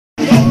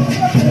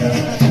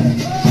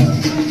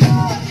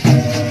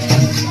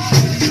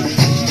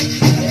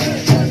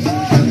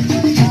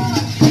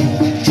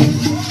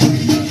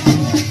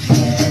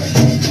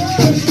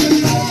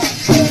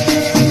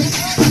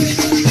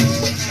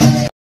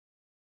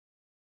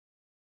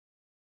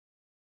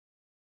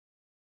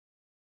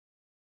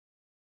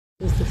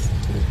This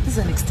is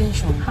an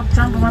extension.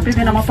 Hamjambo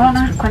mabibi na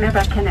mabwana, kwa niaba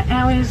ya Kenya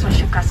Airways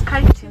washika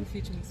Skype.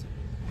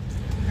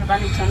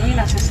 Habari tanui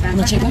na sisi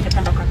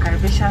ningependa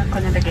kukaribisha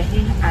kwenye ndege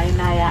hii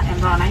aina ya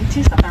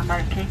MR90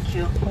 nambari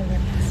KQ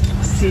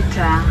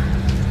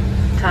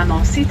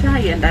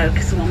 656 iendayo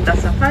Kisumu. Muda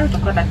safari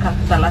utakuwa dakika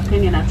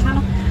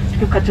 35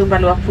 tukivuka jumba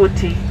wa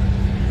futi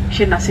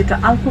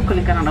 26,000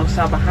 kulingana na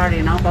usawa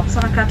bahari. Naomba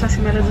kusoma karatasi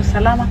maelezo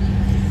salama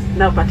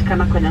na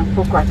upatikana kwenye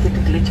mfuko wa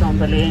kitu kilicho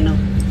mbele yenu.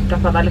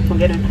 Tafadhali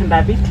fungeni mikanda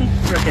ya viti,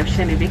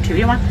 rekebisheni viti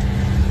wima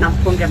na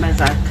mfunge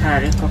meza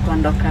hatari kwa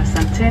kuondoka.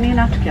 Asanteni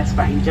na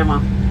tukiaspai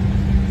njema.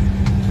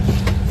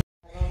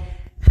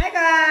 Hi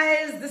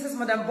guys, this is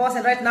Madam Boss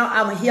and right now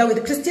I'm here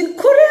with Christine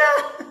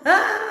Kuria.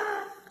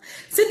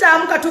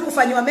 Sitaamka tu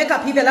kufanywa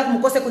makeup hivi alafu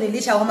mkose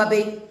kunilisha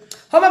Homabay.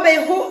 Homabay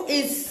who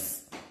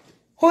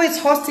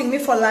is hosting me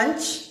for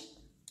lunch,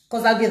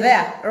 because I'll be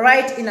there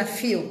right in a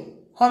few.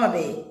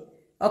 Homabay.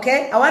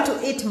 Okay? I want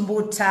to eat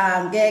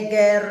mbuta,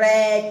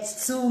 ngegere,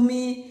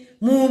 sumi,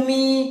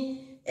 mumi,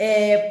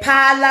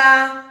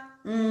 pala,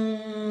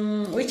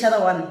 which other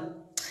one?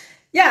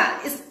 Yeah,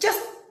 it's just,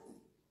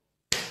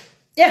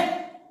 yeah.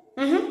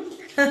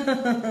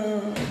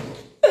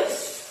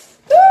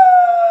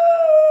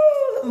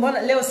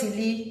 Mbona leo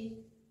sili?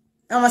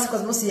 Ama siku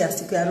zimosi ya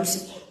siku ya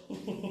harusi.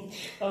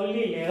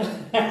 Only leo.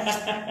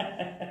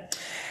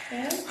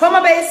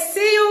 Homabay,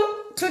 see you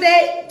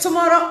today,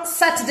 tomorrow,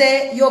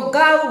 Saturday. Your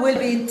girl will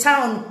be in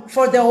town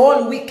for the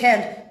whole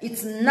weekend.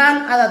 It's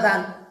none other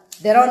than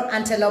the Round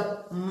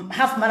Antelope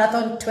Half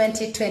Marathon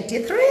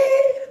 2023.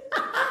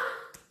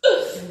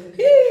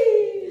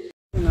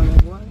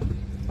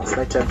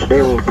 Flight time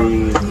today will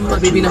be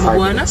 5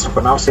 minutes.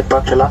 For now, sit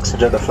back, relax,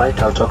 enjoy the flight.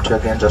 I'll talk to you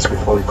again just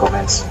before we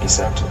commence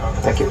descent.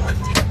 Thank you.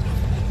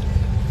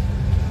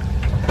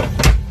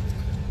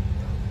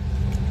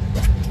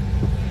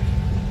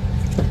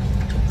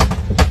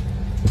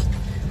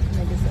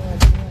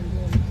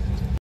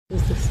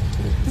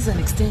 This is an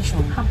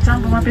extension.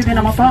 Hamjambo mabibi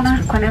na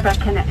mabwana, kwa niaba ya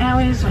Kenya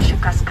Airways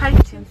washika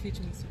Skype.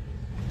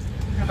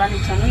 Habari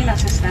tanui na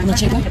sisi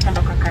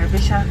ningependa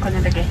kukaribisha kwenye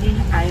ndege hii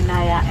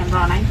aina ya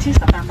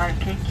MR90 nambari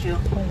KQ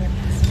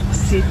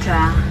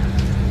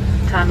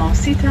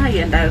 656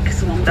 iendayo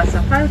Kisumu. Muda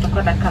safari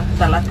utakuwa dakika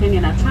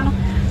 35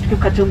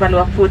 tukivuka jumba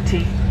wa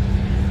futi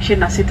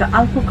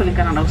 26,000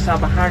 kulingana na usawa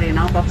bahari.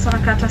 Naomba kusoma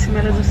karatasi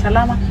maelezo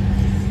salama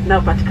na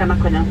upatikana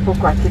kwenye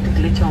mfuko wa kitu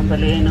kilicho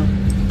mbele yenu.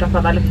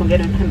 Tafadhali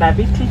fungeni mikanda ya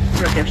viti,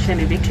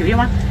 rekebisheni viti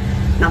wima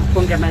na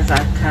mfunge meza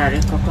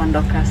hatari kwa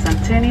kuondoka.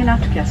 Asanteni na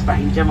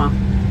tukiaspai njema.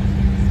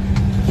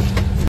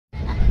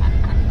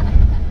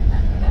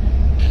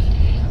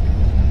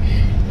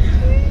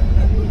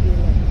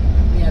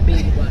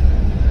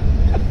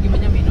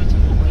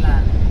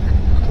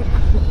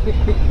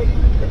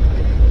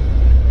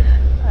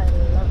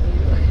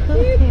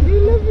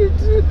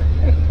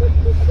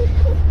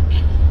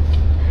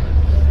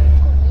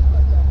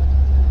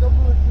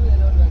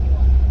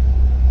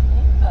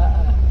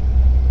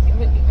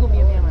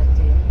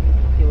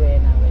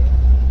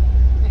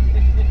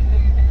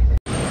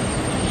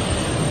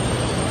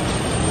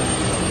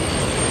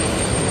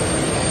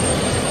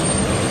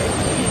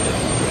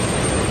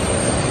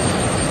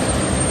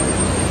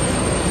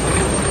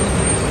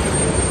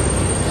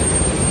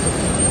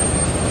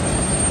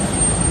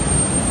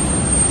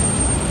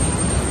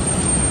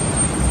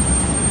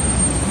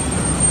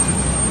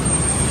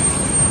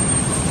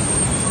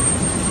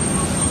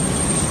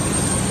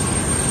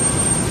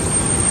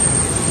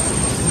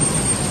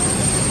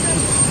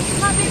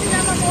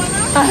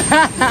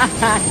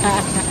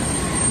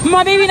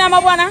 Mabibi na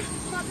mabwana.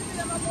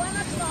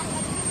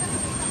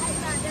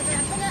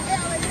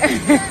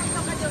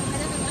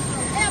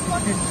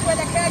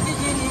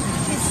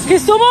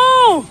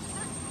 Kisumu.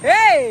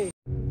 Hey.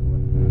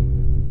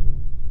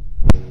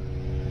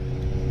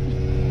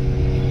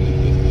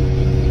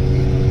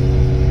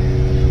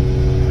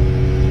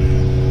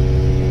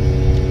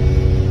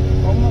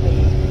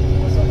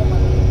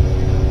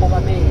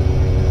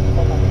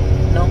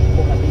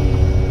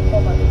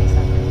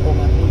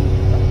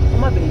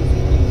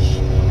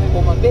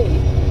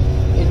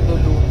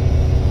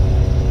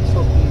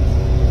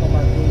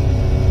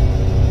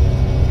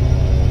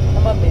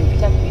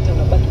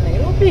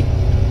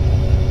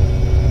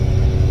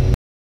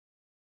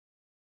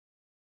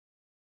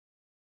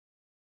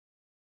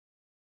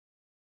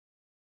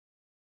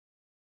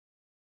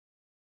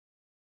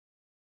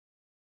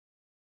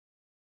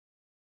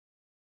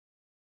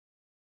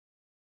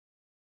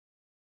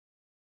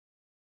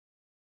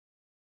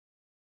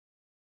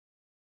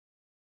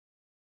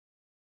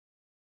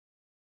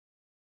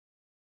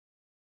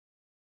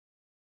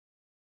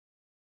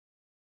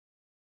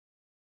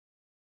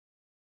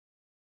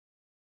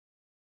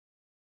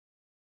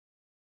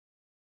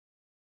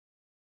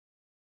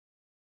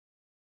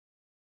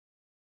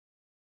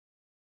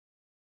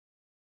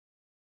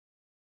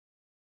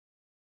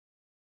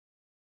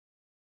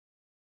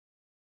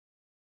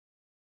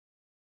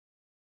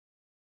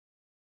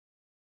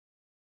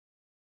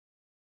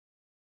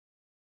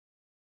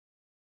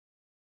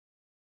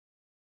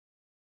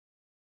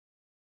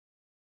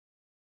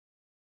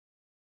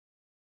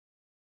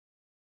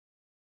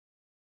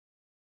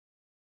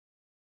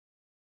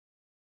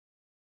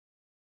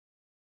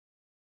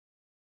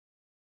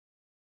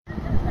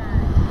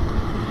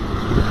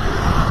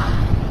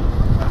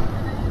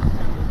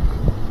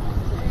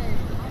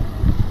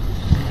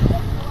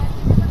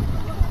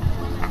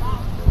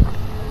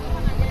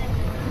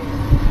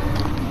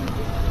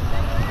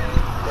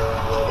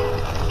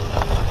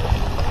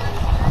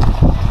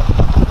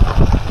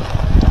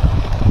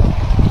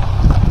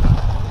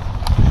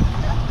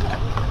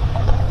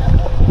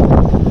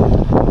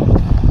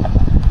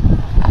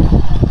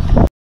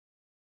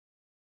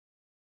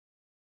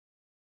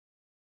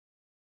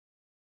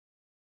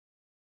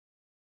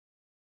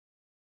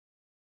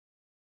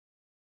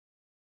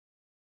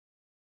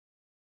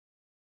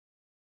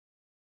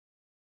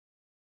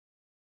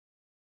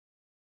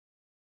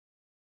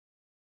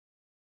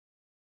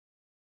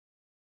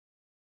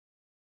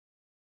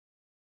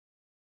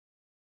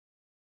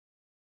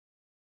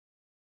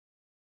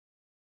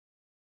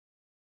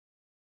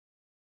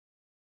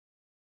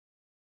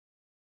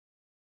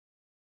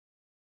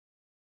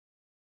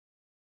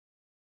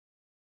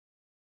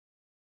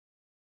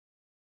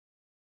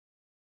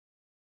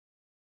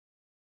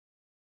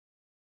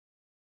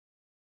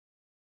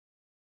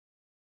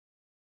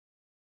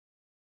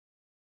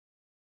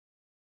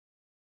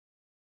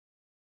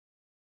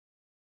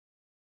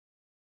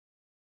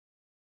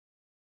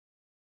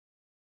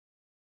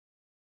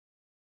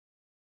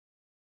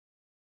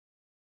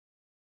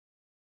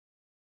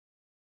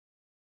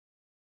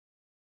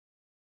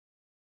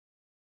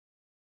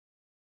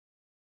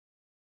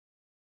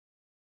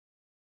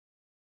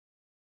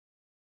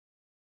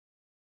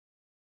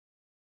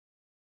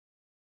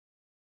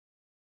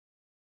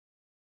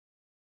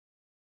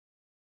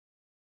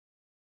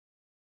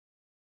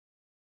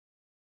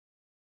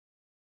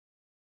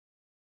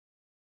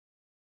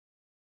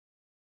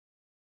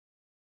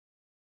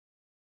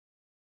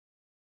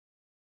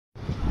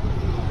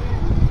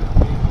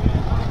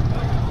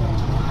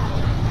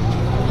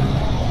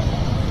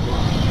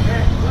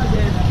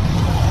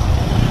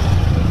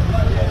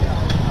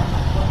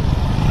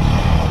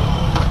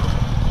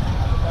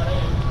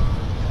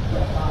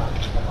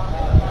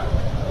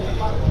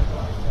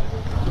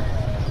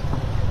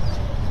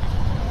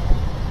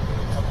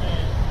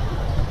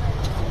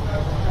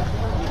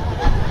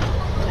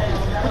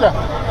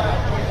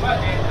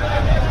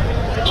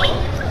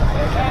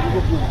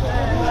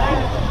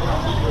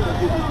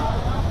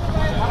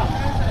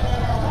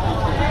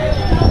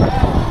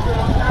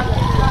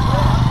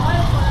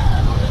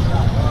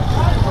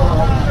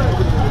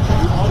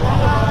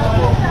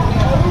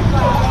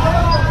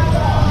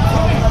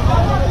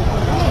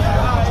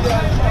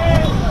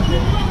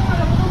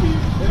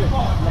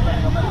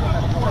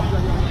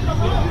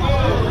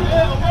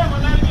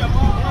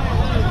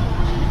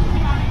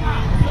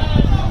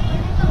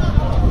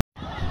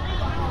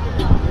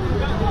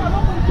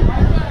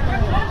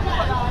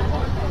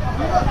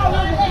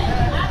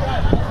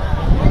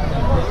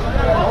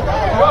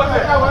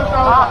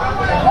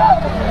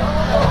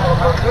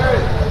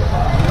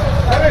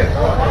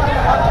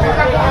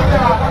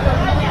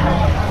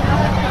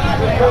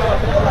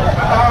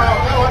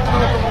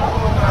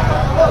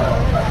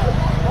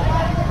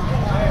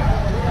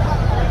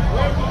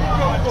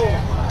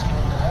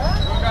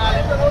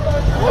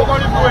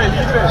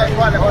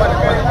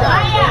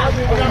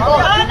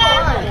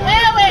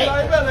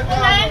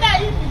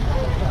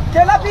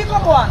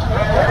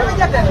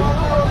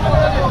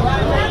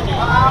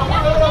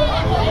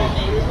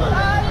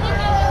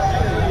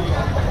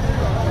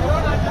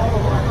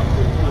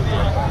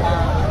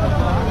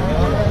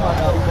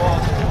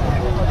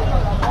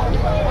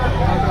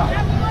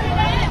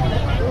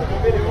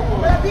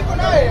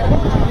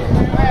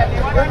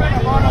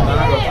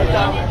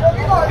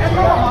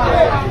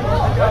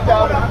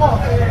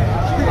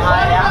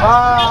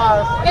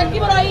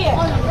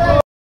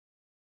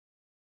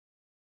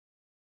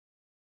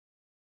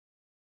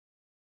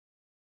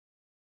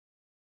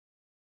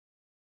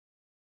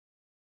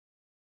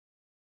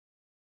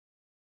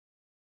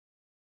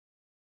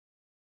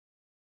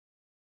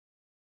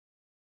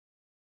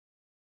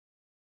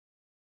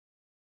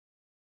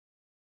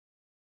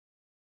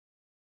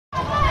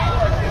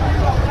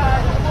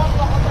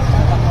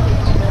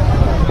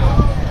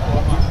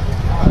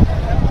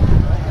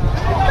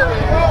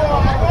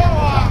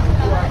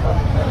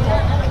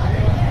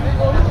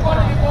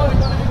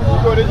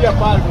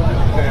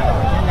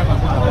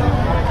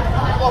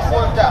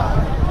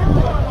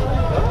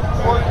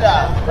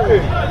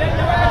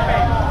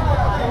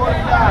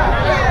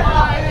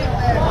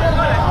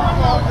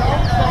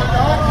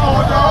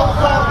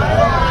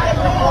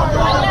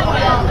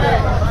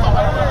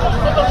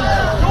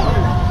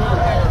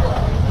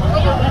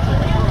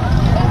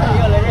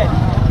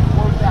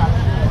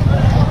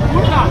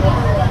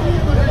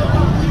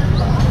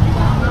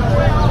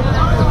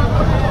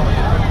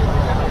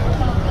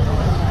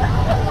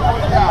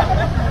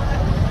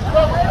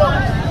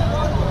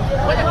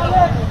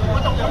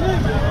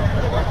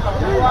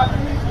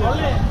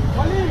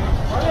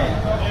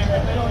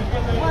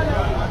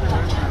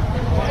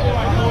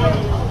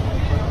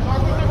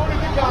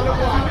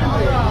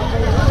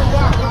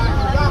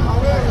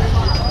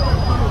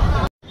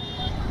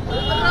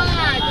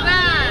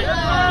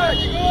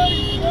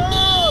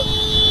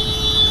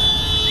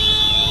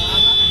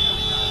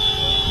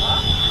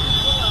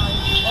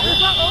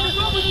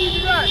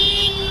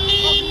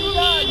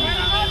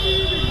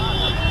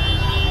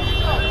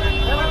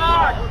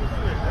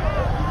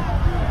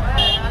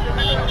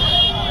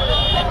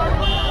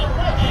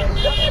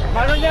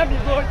 Maronya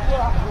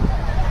bigod.